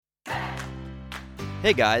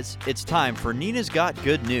Hey guys, it's time for Nina's Got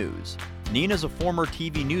Good News. Nina's a former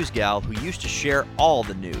TV news gal who used to share all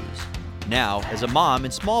the news. Now, as a mom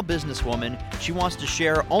and small businesswoman, she wants to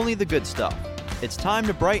share only the good stuff. It's time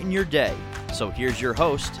to brighten your day. So here's your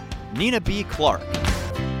host, Nina B. Clark.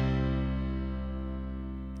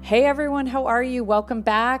 Hey everyone, how are you? Welcome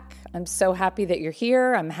back. I'm so happy that you're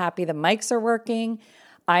here. I'm happy the mics are working.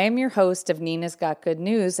 I am your host of Nina's Got Good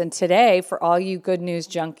News, and today, for all you good news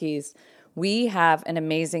junkies, we have an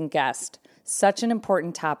amazing guest. Such an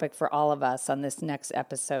important topic for all of us on this next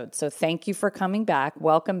episode. So thank you for coming back.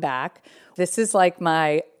 Welcome back. This is like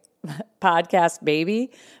my podcast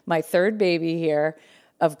baby, my third baby here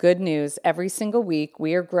of good news. Every single week,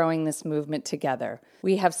 we are growing this movement together.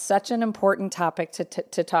 We have such an important topic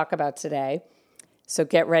to talk about today. So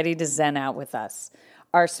get ready to zen out with us.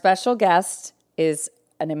 Our special guest is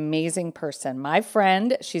an amazing person. My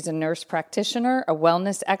friend, she's a nurse practitioner, a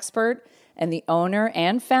wellness expert, and the owner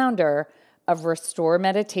and founder of Restore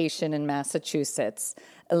Meditation in Massachusetts,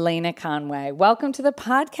 Elena Conway. Welcome to the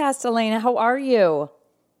podcast, Elena. How are you?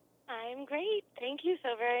 I'm great. Thank you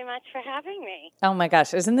so very much for having me. Oh my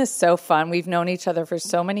gosh, isn't this so fun? We've known each other for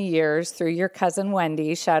so many years through your cousin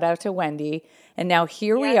Wendy. Shout out to Wendy. And now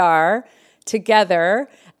here we are together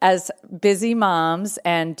as busy moms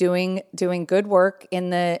and doing good work in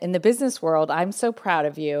the business world. I'm so proud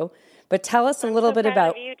of you. But tell us a little bit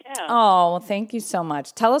about you too. Oh, thank you so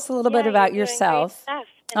much. Tell us a little bit about yourself. Great stuff.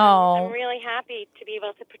 And I'm really happy to be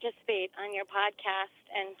able to participate on your podcast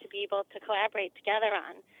and to be able to collaborate together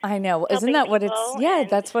on. I know. Isn't that what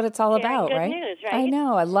it's that's what it's all about, good right? News, right? I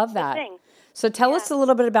know. I love that. So tell us a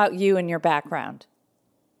little bit about you and your background.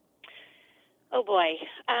 Oh boy.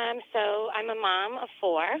 So I'm a mom of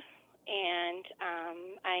four, and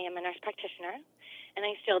I am a nurse practitioner. And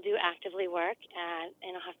I still do actively work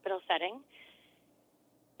in a hospital setting.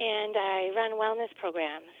 And I run wellness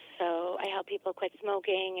programs. So I help people quit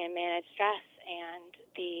smoking and manage stress. And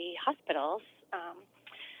the hospitals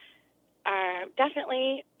are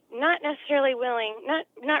definitely not necessarily willing,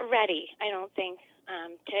 not ready, I don't think,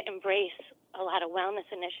 to embrace a lot of wellness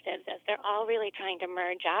initiatives as they're all really trying to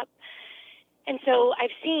merge up. And so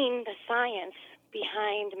I've seen the science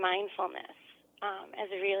behind mindfulness as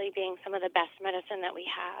really being some of the best medicine that we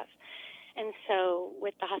have. And so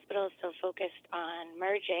with the hospitals so focused on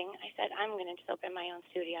merging, I said, I'm going to just open my own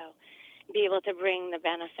studio and be able to bring the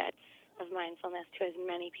benefits of mindfulness to as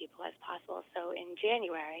many people as possible. So in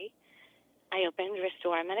January, I opened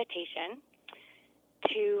Restore Meditation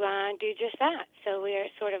to do just that. So we're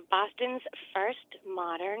sort of Boston's first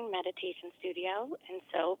modern meditation studio. And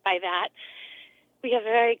so by that, we have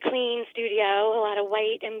a very clean studio, a lot of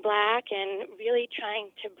white and black, and really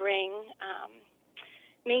trying to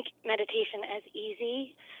make meditation as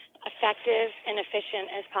easy, effective, and efficient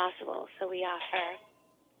as possible. So we offer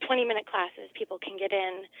 20-minute classes. People can get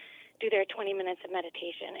in, do their 20 minutes of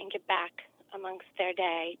meditation, and get back amongst their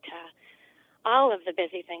day to all of the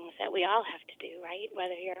busy things that we all have to do, right?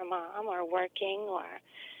 Whether you're a mom or working or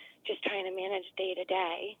just trying to manage day to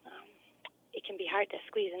day. It can be hard to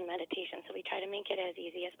squeeze in meditation, so we try to make it as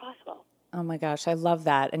easy as possible. Oh my gosh, I love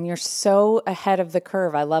that. And you're so ahead of the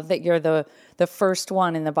curve. I love that you're the first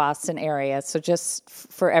one in the Boston area. So just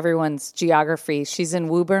for everyone's geography, she's in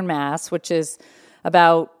Woburn, Mass, which is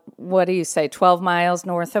about, 12 miles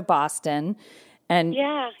north of Boston. And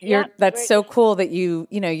that's so cool that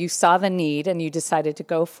you saw the need and you decided to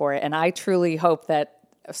go for it. And I truly hope that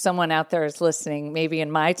if someone out there is listening, maybe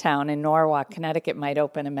in my town in Norwalk, Connecticut, might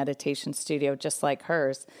open a meditation studio just like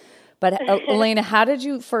hers. But Elena, how did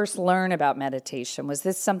you first learn about meditation? Was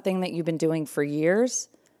this something that you've been doing for years?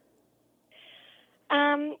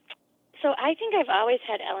 So I think I've always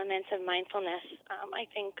had elements of mindfulness. I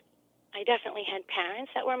think I definitely had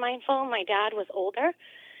parents that were mindful. My dad was older.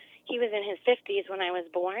 He was in his 50s when I was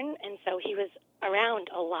born, and so he was around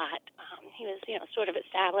a lot. He was, sort of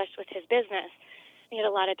established with his business. He had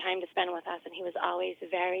a lot of time to spend with us, and he was always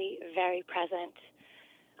very, very present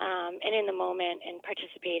and in the moment and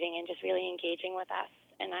participating and just really engaging with us.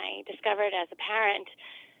 And I discovered as a parent,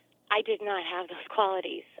 I did not have those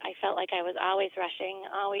qualities. I felt like I was always rushing,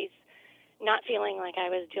 always not feeling like I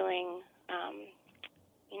was doing,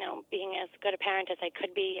 being as good a parent as I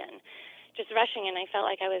could be, and just rushing. And I felt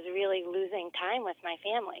like I was really losing time with my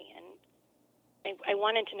family. And I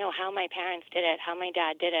wanted to know how my parents did it, how my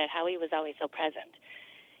dad did it, how he was always so present.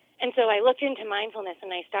 And so I looked into mindfulness, and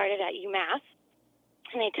I started at UMass,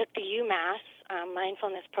 and I took the UMass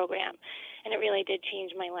mindfulness program, and it really did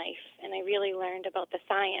change my life. And I really learned about the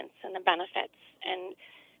science and the benefits. And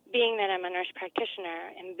being that I'm a nurse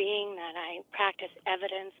practitioner and being that I practice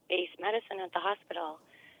evidence-based medicine at the hospital,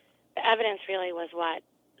 the evidence really was what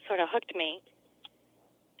sort of hooked me.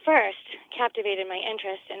 First, captivated my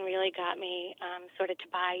interest and really got me sort of to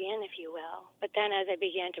buy in, if you will. But then as I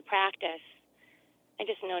began to practice, I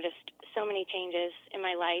just noticed so many changes in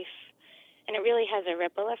my life, and it really has a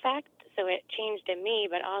ripple effect. So it changed in me,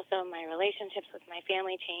 but also my relationships with my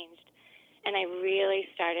family changed. And I really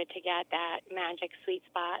started to get that magic sweet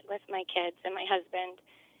spot with my kids and my husband,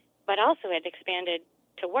 but also it expanded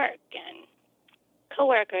to work and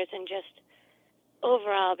coworkers and just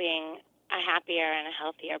overall being a happier and a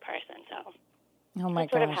healthier person. So oh my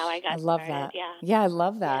that's sort of gosh, how I got I love started. that. Yeah. Yeah, I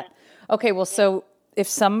love that. Okay, well, so if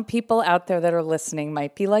some people out there that are listening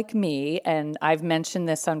might be like me, and I've mentioned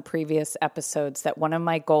this on previous episodes, that one of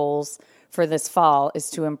my goals for this fall is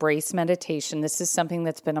to embrace meditation. This is something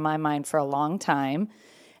that's been on my mind for a long time,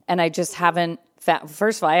 and I just haven't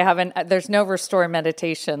first of all, there's no Restore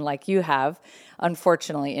meditation like you have,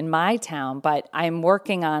 unfortunately, in my town, but I'm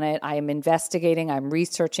working on it. I'm investigating, I'm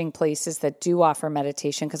researching places that do offer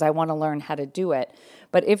meditation because I want to learn how to do it.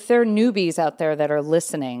 But if there are newbies out there that are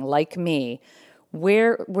listening, like me,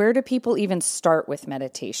 where do people even start with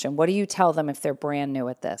meditation? What do you tell them if they're brand new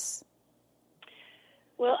at this?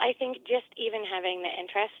 Well, I think just even having the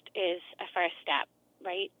interest is a first step,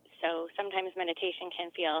 right? So sometimes meditation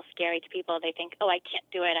can feel scary to people. They think, oh, I can't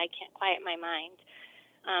do it. I can't quiet my mind.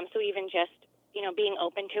 So even just, being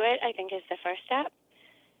open to it, I think is the first step.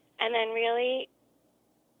 And then really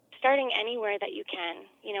starting anywhere that you can.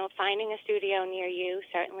 Finding a studio near you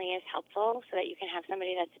certainly is helpful so that you can have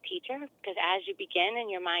somebody that's a teacher. Because as you begin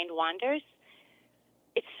and your mind wanders,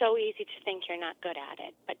 it's so easy to think you're not good at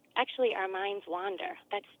it. But actually our minds wander.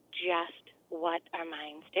 That's just what our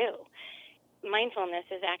minds do. Mindfulness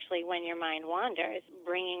is actually when your mind wanders,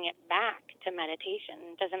 bringing it back to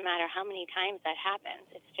meditation. It doesn't matter how many times that happens.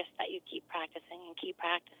 It's just that you keep practicing and keep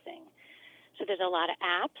practicing. So there's a lot of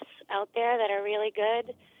apps out there that are really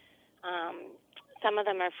good. Some of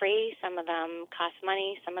them are free. Some of them cost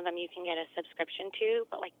money. Some of them you can get a subscription to.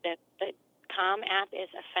 But like the Calm app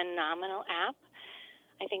is a phenomenal app.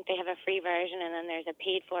 I think they have a free version and then there's a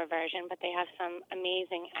paid-for version. But they have some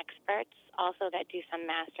amazing experts also that do some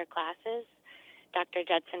master classes. Dr.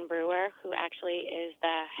 Judson Brewer, who actually is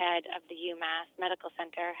the head of the UMass Medical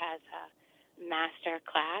Center, has a master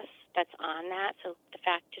class that's on that. So the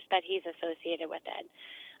fact just that he's associated with it,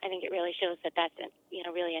 I think it really shows that that's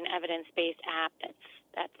really an evidence-based app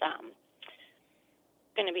that's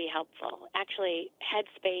going to be helpful. Actually,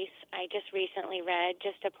 Headspace, I just recently read,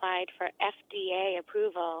 just applied for FDA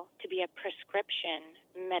approval to be a prescription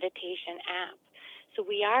meditation app. So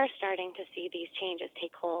we are starting to see these changes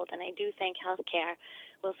take hold, and I do think healthcare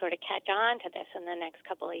will sort of catch on to this in the next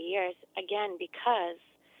couple of years, again, because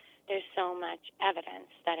there's so much evidence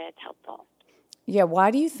that it's helpful. Yeah, why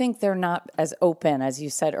do you think they're not as open, as you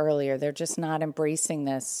said earlier? They're just not embracing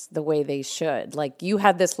this the way they should. Like you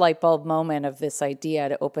had this light bulb moment of this idea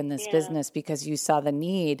to open this business because you saw the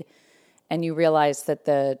need and you realized that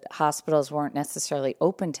the hospitals weren't necessarily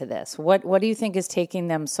open to this. What do you think is taking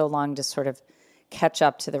them so long to sort of catch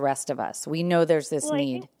up to the rest of us? We know there's this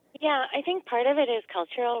need. I think part of it is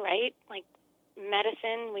cultural, right? Like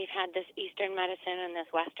medicine, we've had this Eastern medicine and this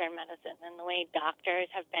Western medicine, and the way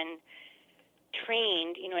doctors have been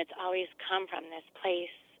trained, it's always come from this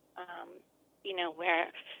place,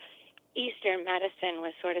 where Eastern medicine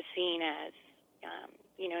was sort of seen as,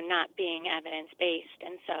 not being evidence-based.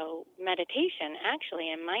 And so meditation,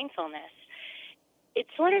 actually, and mindfulness, it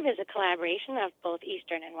sort of is a collaboration of both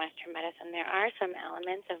Eastern and Western medicine. There are some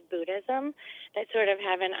elements of Buddhism that sort of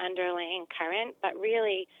have an underlying current, but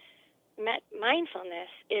really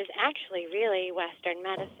mindfulness is actually really Western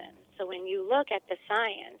medicine. So when you look at the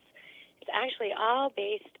science, it's actually all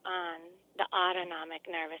based on the autonomic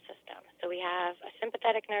nervous system. So we have a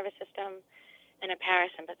sympathetic nervous system and a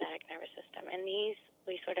parasympathetic nervous system, and these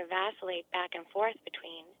we sort of vacillate back and forth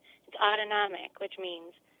between. It's autonomic, which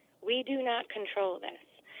means we do not control this.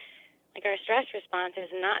 Like our stress response is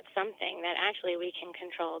not something that actually we can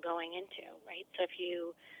control going into, right? So if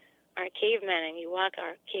you are a caveman and you walk,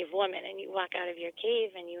 or cavewoman, and you walk out of your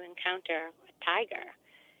cave and you encounter a tiger,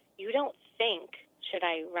 you don't think, should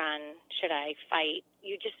I run? Should I fight?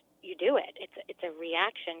 You do it. It's a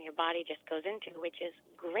reaction your body just goes into, which is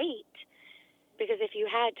great. Because if you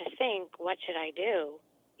had to think, what should I do?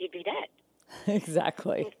 You'd be dead.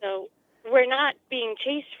 Exactly. And so we're not being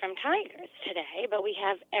chased from tigers today, but we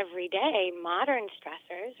have everyday modern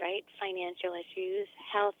stressors, right? Financial issues,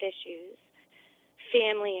 health issues,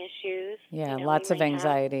 family issues. Yeah, lots of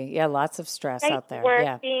anxiety. Yeah, lots of stress out there.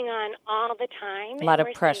 Work being on all the time. A lot of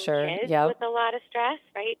pressure. Yeah, with a lot of stress,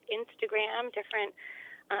 right? Instagram, different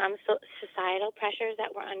societal pressures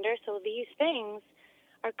that we're under. So these things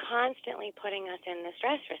are constantly putting us in the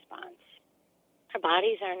stress response. Our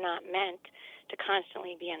bodies are not meant to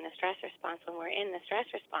constantly be in the stress response. When we're in the stress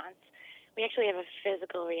response, we actually have a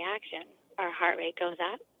physical reaction. Our heart rate goes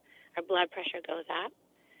up, our blood pressure goes up,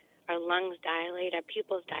 our lungs dilate, our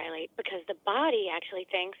pupils dilate, because the body actually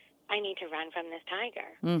thinks, I need to run from this tiger.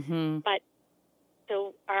 Mm-hmm. But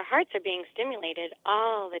so our hearts are being stimulated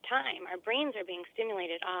all the time. Our brains are being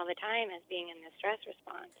stimulated all the time as being in the stress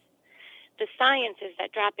response. The science is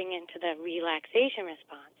that dropping into the relaxation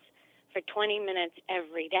response for 20 minutes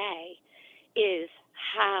every day is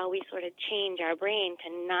how we sort of change our brain to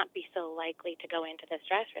not be so likely to go into the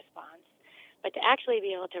stress response, but to actually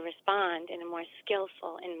be able to respond in a more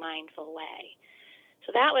skillful and mindful way.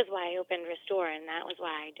 So that was why I opened Restore, and that was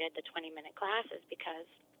why I did the 20-minute classes, because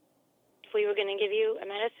if we were going to give you a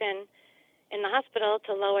medicine in the hospital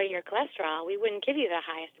to lower your cholesterol, we wouldn't give you the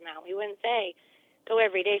highest amount. We wouldn't say, go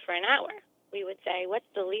every day for an hour. We would say, what's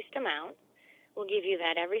the least amount? We'll give you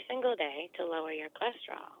that every single day to lower your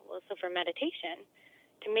cholesterol. Well, so for meditation,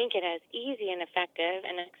 to make it as easy and effective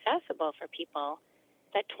and accessible for people,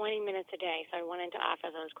 that 20 minutes a day. So I wanted to offer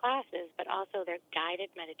those classes, but also their guided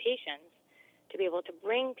meditations to be able to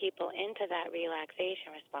bring people into that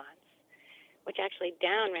relaxation response, which actually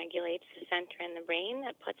downregulates the center in the brain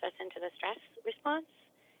that puts us into the stress response,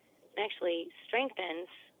 and actually strengthens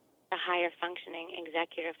the higher functioning,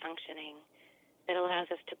 executive functioning, that allows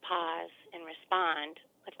us to pause and respond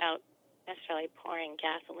without necessarily pouring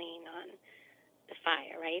gasoline on the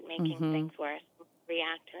fire, right? Making things worse,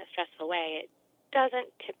 react in a stressful way. It doesn't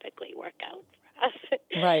typically work out for us.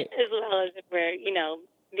 Right. As well as if we're,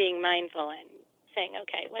 being mindful and saying,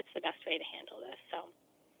 okay, what's the best way to handle this? So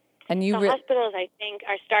hospitals, I think,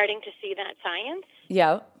 are starting to see that science.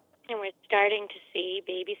 Yeah. And we're starting to see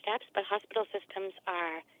baby steps, but hospital systems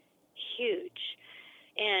are huge.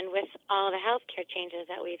 And with all the healthcare changes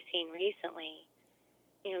that we've seen recently,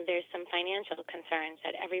 there's some financial concerns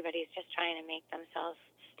that everybody's just trying to make themselves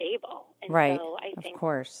stable. And right. So I think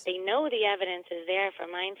they know the evidence is there for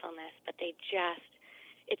mindfulness, but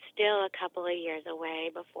it's still a couple of years away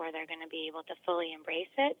before they're going to be able to fully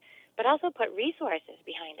embrace it, but also put resources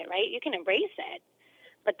behind it, right? You can embrace it,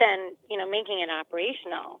 but then, making it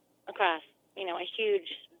operational across, a huge,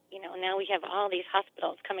 now we have all these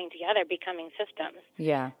hospitals coming together, becoming systems.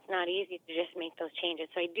 Yeah. It's not easy to just make those changes.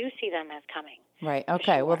 So I do see them as coming. Right.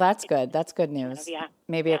 Okay. Sure. Well, that's good. That's good news.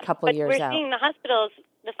 Maybe a couple years out. But we're seeing the hospitals,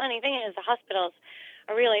 the funny thing is the hospitals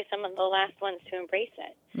are really some of the last ones to embrace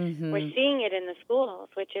it. Mm-hmm. We're seeing it in the schools,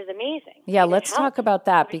 which is amazing. Yeah, let's talk about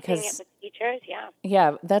that because seeing it with teachers,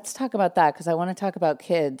 Yeah, let's talk about that because I want to talk about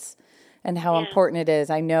kids and how important it is.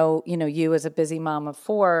 I know, you as a busy mom of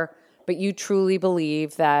 4, but you truly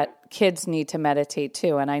believe that kids need to meditate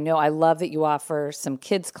too. And I love that you offer some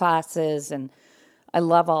kids classes, and I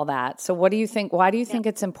love all that. So what do you think? Why do you think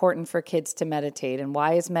it's important for kids to meditate, and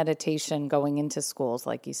why is meditation going into schools,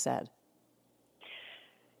 like you said?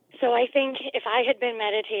 So I think if I had been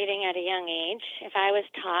meditating at a young age, if I was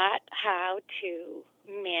taught how to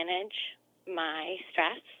manage my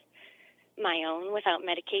stress, my own, without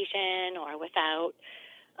medication or without,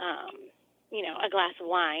 a glass of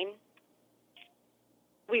wine,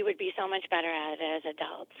 we would be so much better at it as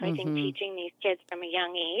adults. So I think teaching these kids from a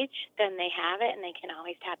young age, then they have it and they can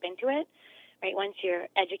always tap into it, right? Once you're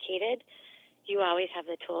educated, you always have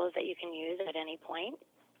the tools that you can use at any point.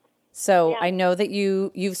 So I know that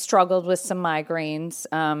you've struggled with some migraines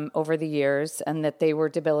over the years and that they were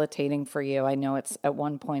debilitating for you. I know at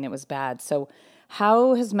one point it was bad. So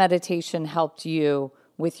how has meditation helped you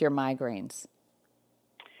with your migraines?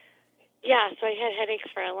 Yeah, so I had headaches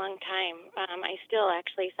for a long time. I still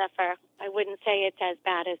actually suffer. I wouldn't say it's as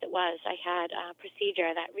bad as it was. I had a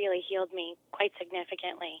procedure that really healed me quite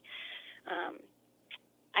significantly.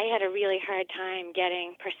 I had a really hard time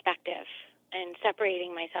getting perspective and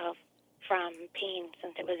separating myself from pain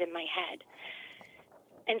since it was in my head.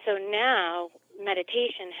 And so now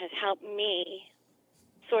meditation has helped me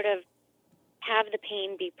sort of have the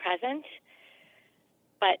pain be present,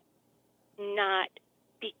 but not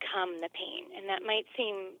become the pain. And that might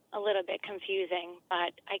seem a little bit confusing,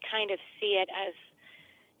 but I kind of see it as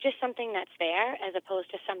just something that's there as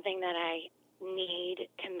opposed to something that I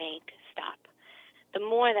need to make stop. The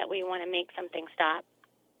more that we want to make something stop,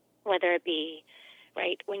 whether it be,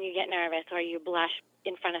 right, when you get nervous or you blush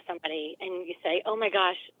in front of somebody and you say, oh my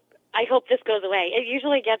gosh, I hope this goes away. It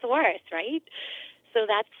usually gets worse, right? So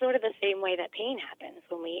that's sort of the same way that pain happens.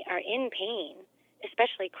 When we are in pain,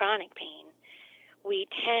 especially chronic pain, we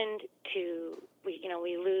tend to, we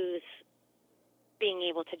lose being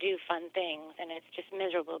able to do fun things, and it's just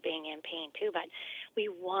miserable being in pain too, but we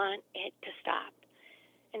want it to stop.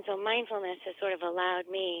 And so mindfulness has sort of allowed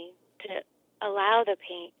me to allow the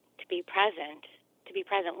pain to be present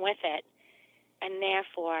with it, and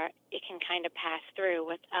therefore it can kind of pass through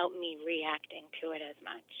without me reacting to it as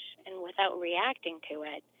much. And without reacting to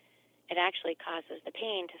it, it actually causes the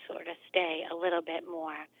pain to sort of stay a little bit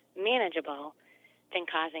more manageable than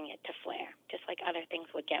causing it to flare. Just like other things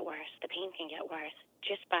would get worse, the pain can get worse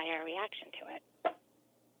just by our reaction to it.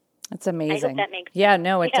 That's amazing. I hope that makes sense. Yeah,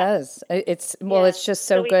 no, it does. It's just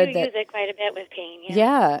so good we do use it quite a bit with pain.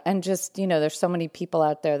 Yeah, and just, there's so many people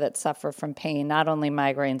out there that suffer from pain, not only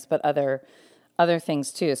migraines, but other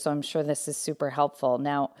things too. So I'm sure this is super helpful.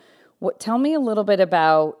 Now, tell me a little bit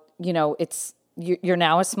about, you're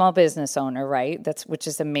now a small business owner, right? Which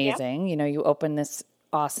is amazing. Yep. You opened this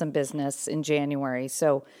awesome business in January.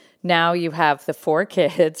 So now you have the 4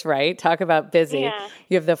 kids, right? Talk about busy. Yeah.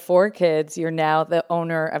 You have the 4 kids. You're now the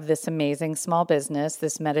owner of this amazing small business,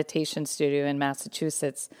 this meditation studio in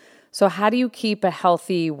Massachusetts. So how do you keep a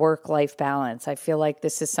healthy work-life balance? I feel like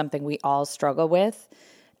this is something we all struggle with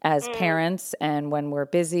as parents, and when we're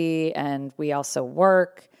busy and we also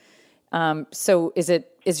work. So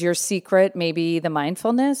is your secret maybe the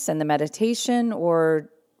mindfulness and the meditation, or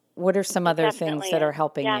what are some other things that are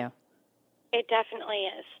helping you? It definitely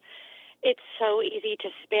is. It's so easy to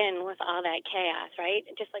spin with all that chaos, right?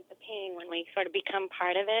 Just like the pain, when we sort of become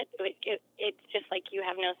part of it, it's just like you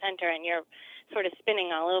have no center and you're sort of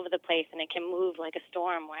spinning all over the place, and it can move like a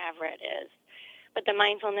storm wherever it is. But the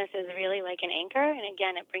mindfulness is really like an anchor, and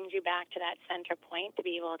again, it brings you back to that center point to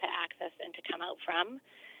be able to access and to come out from.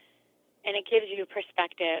 And it gives you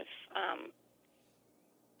perspective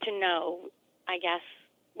to know, I guess,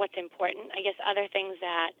 what's important. I guess other things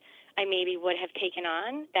that I maybe would have taken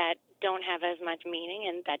on that don't have as much meaning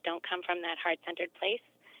and that don't come from that heart-centered place,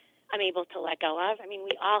 I'm able to let go of. I mean,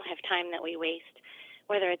 we all have time that we waste,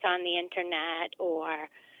 whether it's on the internet or,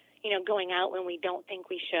 going out when we don't think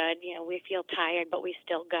we should. We feel tired, but we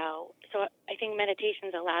still go. So I think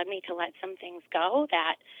meditation's allowed me to let some things go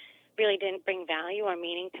that really didn't bring value or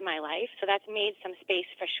meaning to my life. So that's made some space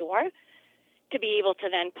for sure to be able to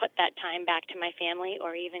then put that time back to my family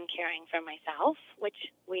or even caring for myself, which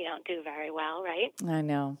we don't do very well, right? I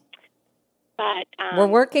know. But we're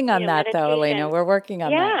working on that, though, Elena. We're working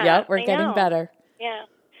on that. Yeah, we're getting better. Yeah.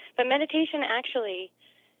 But meditation actually,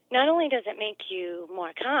 not only does it make you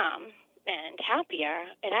more calm and happier,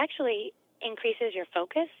 it actually increases your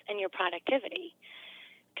focus and your productivity.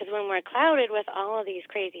 Because when we're clouded with all of these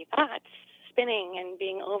crazy thoughts spinning and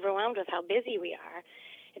being overwhelmed with how busy we are,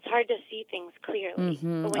 it's hard to see things clearly.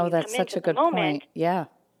 Mm-hmm. But when you that's come such into a good the moment, point. Yeah.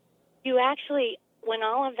 You actually, when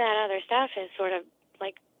all of that other stuff is sort of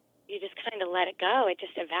like, you just kind of let it go, it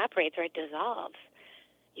just evaporates or it dissolves.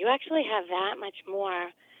 You actually have that much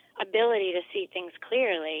more ability to see things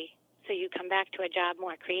clearly, so you come back to a job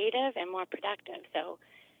more creative and more productive. So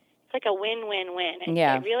it's like a win-win-win.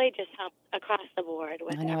 It really just helps across the board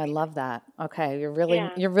with I know, everything. I love that. Okay, you're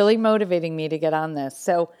really motivating me to get on this.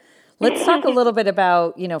 So let's talk a little bit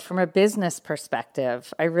about, from a business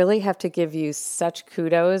perspective. I really have to give you such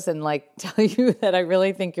kudos and tell you that I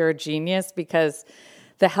really think you're a genius, because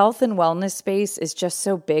the health and wellness space is just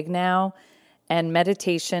so big now, and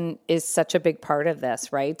meditation is such a big part of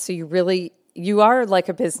this, right? So you are like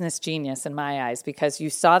a business genius in my eyes, because you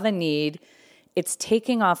saw the need. It's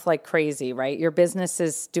taking off like crazy, right? Your business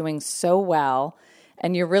is doing so well,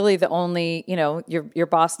 and you're really the only, you're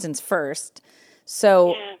Boston's first.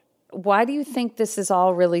 So why do you think this is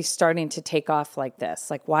all really starting to take off like this?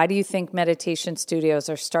 Why do you think meditation studios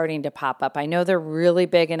are starting to pop up? I know they're really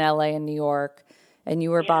big in LA and New York, and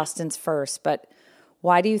you were Boston's first, but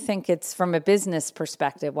why do you think it's, from a business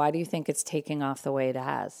perspective, why do you think it's taking off the way it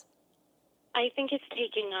has? I think it's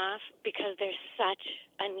taking off because there's such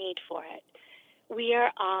a need for it. We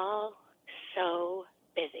are all so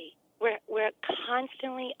busy. We're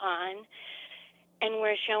constantly on, and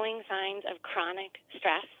we're showing signs of chronic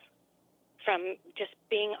stress from just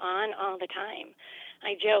being on all the time.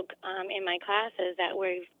 I joke in my classes that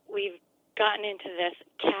we've gotten into this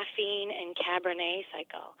caffeine and Cabernet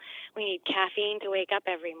cycle. We need caffeine to wake up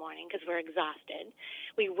every morning because we're exhausted.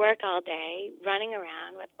 We work all day running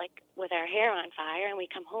around with our hair on fire, and we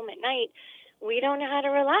come home at night. We don't know how to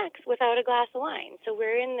relax without a glass of wine. So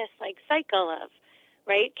we're in this cycle of,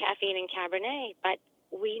 right, caffeine and Cabernet, but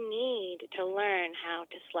we need to learn how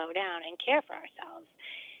to slow down and care for ourselves.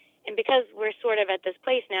 And because we're sort of at this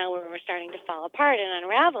place now where we're starting to fall apart and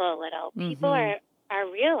unravel a little, people are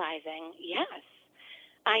realizing, yes,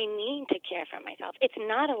 I need to care for myself. It's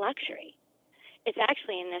not a luxury. it's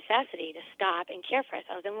actually a necessity to stop and care for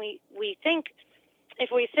ourselves. And we think if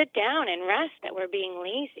we sit down and rest that we're being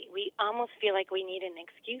lazy. We almost feel like we need an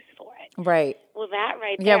excuse for it. Right. Well, that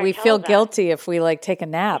right there Yeah, we feel tells us guilty if we like take a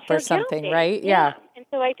nap or something, guilty. right? Yeah. And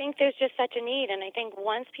so I think there's just such a need. And I think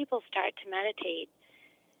once people start to meditate,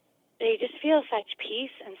 they just feel such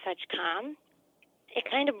peace and such calm. It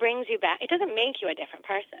kind of brings you back. It doesn't make you a different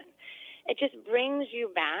person. It just brings you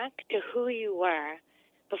back to who you were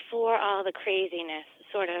before all the craziness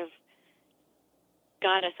sort of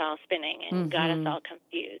got us all spinning and got us all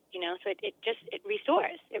confused, you know? So it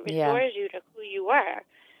restores. It restores you to who you were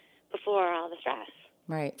before all the stress.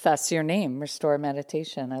 Right. That's your name, Restore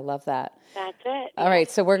Meditation. I love that. That's it. All right.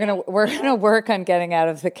 So we're gonna work on getting out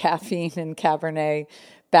of the caffeine and Cabernet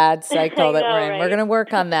bad cycle that we're in. Right? We're gonna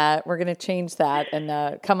work on that. We're gonna change that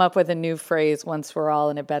and come up with a new phrase once we're all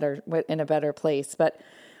in a better place. But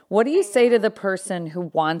what do you say to the person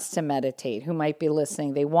who wants to meditate, who might be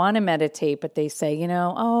listening? They want to meditate, but they say,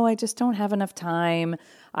 I just don't have enough time.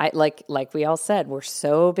 Like we all said, we're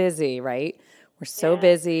so busy, right? We're so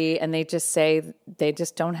busy, and they just say they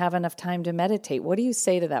just don't have enough time to meditate. What do you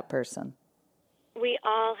say to that person? We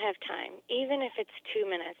all have time, even if it's 2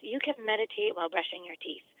 minutes. You can meditate while brushing your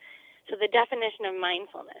teeth. So the definition of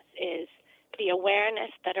mindfulness is the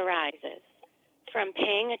awareness that arises from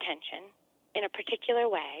paying attention in a particular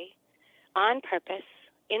way, on purpose,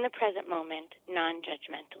 in the present moment,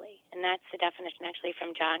 non-judgmentally. And that's the definition actually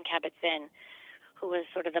from Jon Kabat-Zinn, who was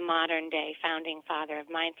sort of the modern-day founding father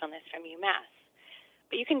of mindfulness from UMass.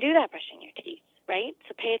 But you can do that brushing your teeth, right?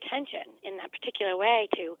 So pay attention in that particular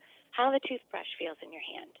way to how the toothbrush feels in your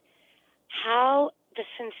hand, how the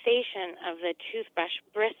sensation of the toothbrush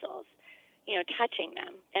bristles, touching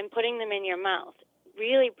them and putting them in your mouth,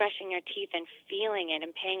 really brushing your teeth and feeling it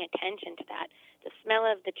and paying attention to that, the smell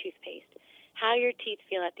of the toothpaste, how your teeth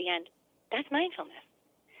feel at the end. That's mindfulness.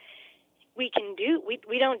 We don't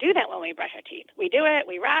do that when we brush our teeth. We do it,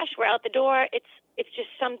 we rush, we're out the door. It's just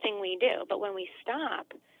something we do. But when we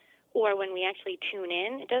stop or when we actually tune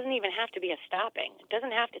in, it doesn't even have to be a stopping. It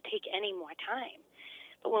doesn't have to take any more time.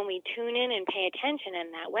 But when we tune in and pay attention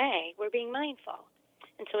in that way, we're being mindful.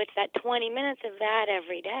 And so it's that 20 minutes of that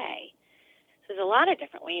every day. So there's a lot of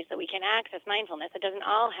different ways that we can access mindfulness. It doesn't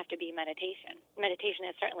all have to be meditation. Meditation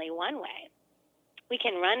is certainly one way. We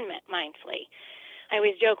can run mindfully. I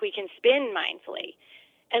always joke we can spin mindfully,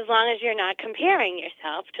 as long as you're not comparing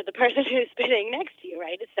yourself to the person who's spinning next to you,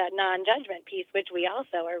 right? It's that non-judgment piece, which we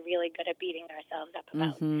also are really good at beating ourselves up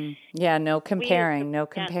about. Yeah, no comparing.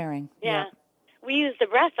 Yeah. We use the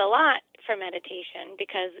breath a lot for meditation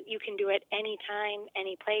because you can do it anytime,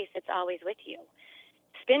 any place. It's always with you.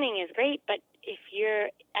 Spinning is great, but if you're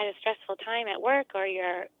at a stressful time at work or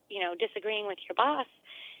you're, disagreeing with your boss,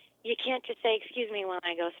 you can't just say, excuse me while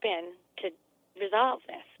I go spin to resolve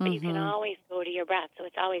this. But you can always go to your breath, so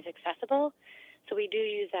it's always accessible. So we do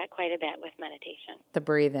use that quite a bit with meditation. The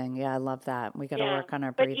breathing, yeah, I love that. We got to work on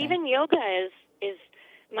our breathing. But even yoga is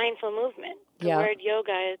mindful movement. The word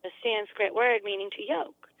yoga is a Sanskrit word meaning to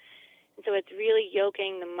yoke. And so it's really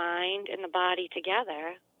yoking the mind and the body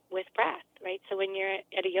together with breath, right? So when you're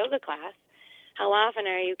at a yoga class, how often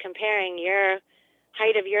are you comparing your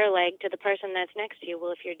height of your leg to the person that's next to you?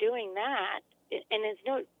 Well, if you're doing that, and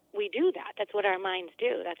we do that. That's what our minds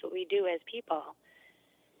do. That's what we do as people.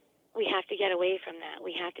 We have to get away from that.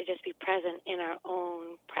 We have to just be present in our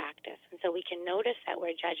own practice. And so we can notice that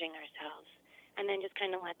we're judging ourselves and then just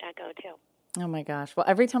kind of let that go too. Oh my gosh. Well,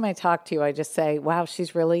 every time I talk to you, I just say, wow,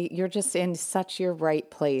 you're just in such your right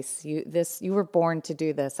place. You were born to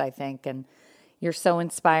do this, I think. And you're so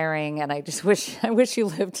inspiring, and I wish you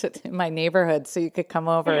lived in my neighborhood so you could come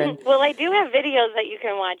over. And well, I do have videos that you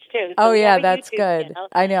can watch too. So that's good. Channel.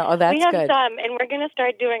 I know. Oh, that's good. We have some, and we're going to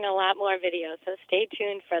start doing a lot more videos, so stay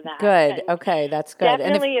tuned for that. Good. Okay, that's good.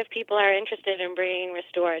 Definitely, if people are interested in bringing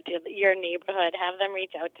Restore to your neighborhood, have them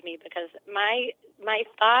reach out to me, because my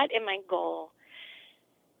thought and my goal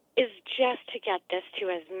is just to get this to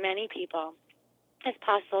as many people as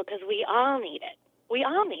possible, because we all need it. We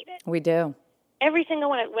all need it. We do. Every single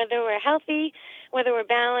one, whether we're healthy, whether we're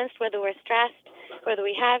balanced, whether we're stressed, whether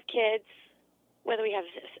we have kids, whether we have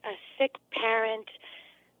a sick parent,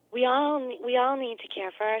 we all need to care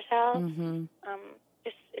for ourselves.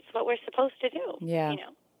 It's what we're supposed to do. Yeah.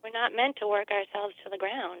 We're not meant to work ourselves to the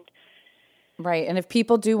ground. Right. And if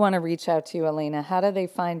people do want to reach out to you, Elena, how do they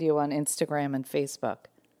find you on Instagram and Facebook?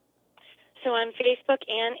 So on Facebook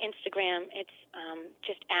and Instagram, it's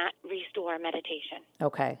just at Restore Meditation.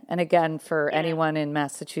 Okay. And again, for anyone in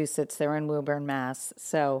Massachusetts, they're in Woburn, Mass.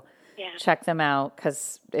 So check them out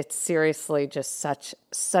because it's seriously just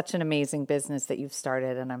such an amazing business that you've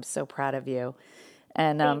started, and I'm so proud of you.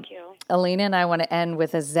 And Thank you. Alina and I want to end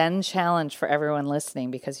with a Zen challenge for everyone listening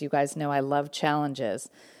because you guys know I love challenges.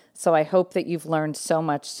 So I hope that you've learned so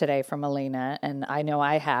much today from Alina, and I know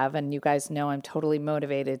I have, and you guys know I'm totally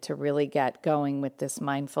motivated to really get going with this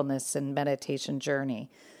mindfulness and meditation journey.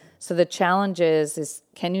 So the challenge is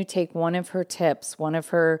can you take one of her tips, one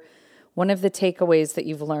of the takeaways that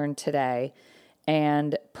you've learned today,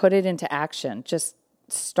 and put it into action? Just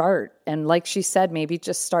start. And like she said, maybe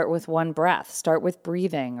just start with one breath. Start with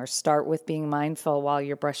breathing, or start with being mindful while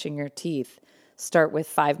you're brushing your teeth. Start with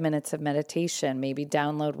 5 minutes of meditation. Maybe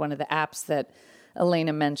download one of the apps that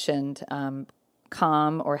Elena mentioned,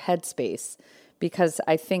 Calm or Headspace, because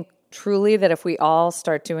I think truly that if we all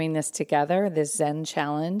start doing this together, this Zen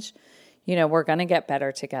challenge, we're going to get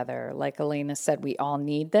better together. Like Elena said, we all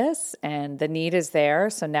need this, and the need is there.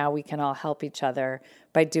 So now we can all help each other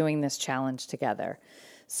by doing this challenge together.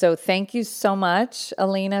 So thank you so much,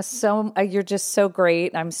 Elena. You're just so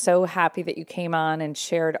great. I'm so happy that you came on and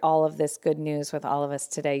shared all of this good news with all of us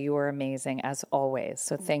today. You were amazing as always.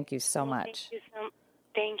 So thank you so much.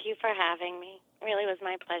 Thank you for having me. It really was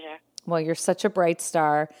my pleasure. Well, you're such a bright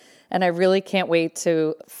star, and I really can't wait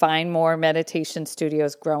to find more meditation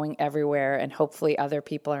studios growing everywhere, and hopefully other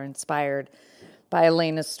people are inspired by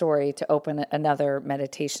Elena's story to open another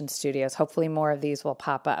meditation studios. Hopefully more of these will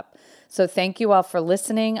pop up. So thank you all for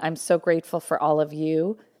listening. I'm so grateful for all of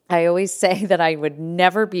you. I always say that I would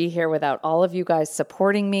never be here without all of you guys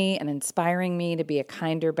supporting me and inspiring me to be a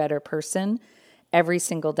kinder, better person every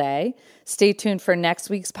single day. Stay tuned for next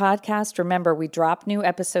week's podcast. Remember, we drop new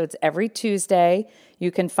episodes every Tuesday.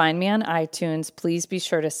 You can find me on iTunes. Please be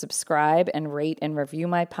sure to subscribe and rate and review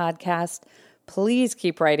my podcast. Please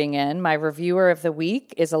keep writing in. My reviewer of the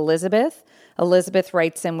week is Elizabeth. Elizabeth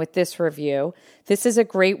writes in with this review: "This is a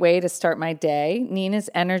great way to start my day. Nina's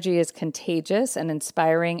energy is contagious and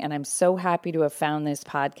inspiring, and I'm so happy to have found this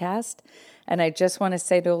podcast." And I just want to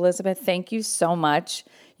say to Elizabeth, thank you so much.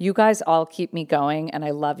 You guys all keep me going, and I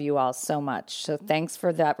love you all so much. So thanks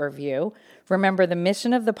for that review. Remember, the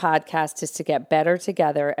mission of the podcast is to get better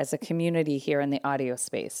together as a community here in the audio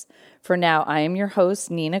space. For now, I am your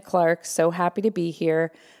host, Nina Clark. So happy to be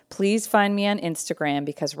here. Please find me on Instagram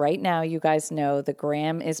because right now, you guys know the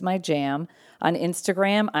gram is my jam. On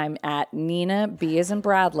Instagram, I'm at Nina, B as in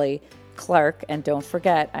Bradley, Clark. And don't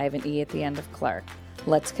forget, I have an E at the end of Clark.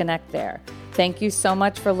 Let's connect there. Thank you so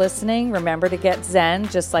much for listening. Remember to get Zen,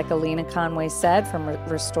 just like Alina Conway said from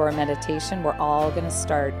Restore Meditation. We're all going to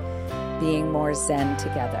start being more Zen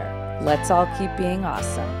together. Let's all keep being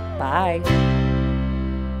awesome. Bye.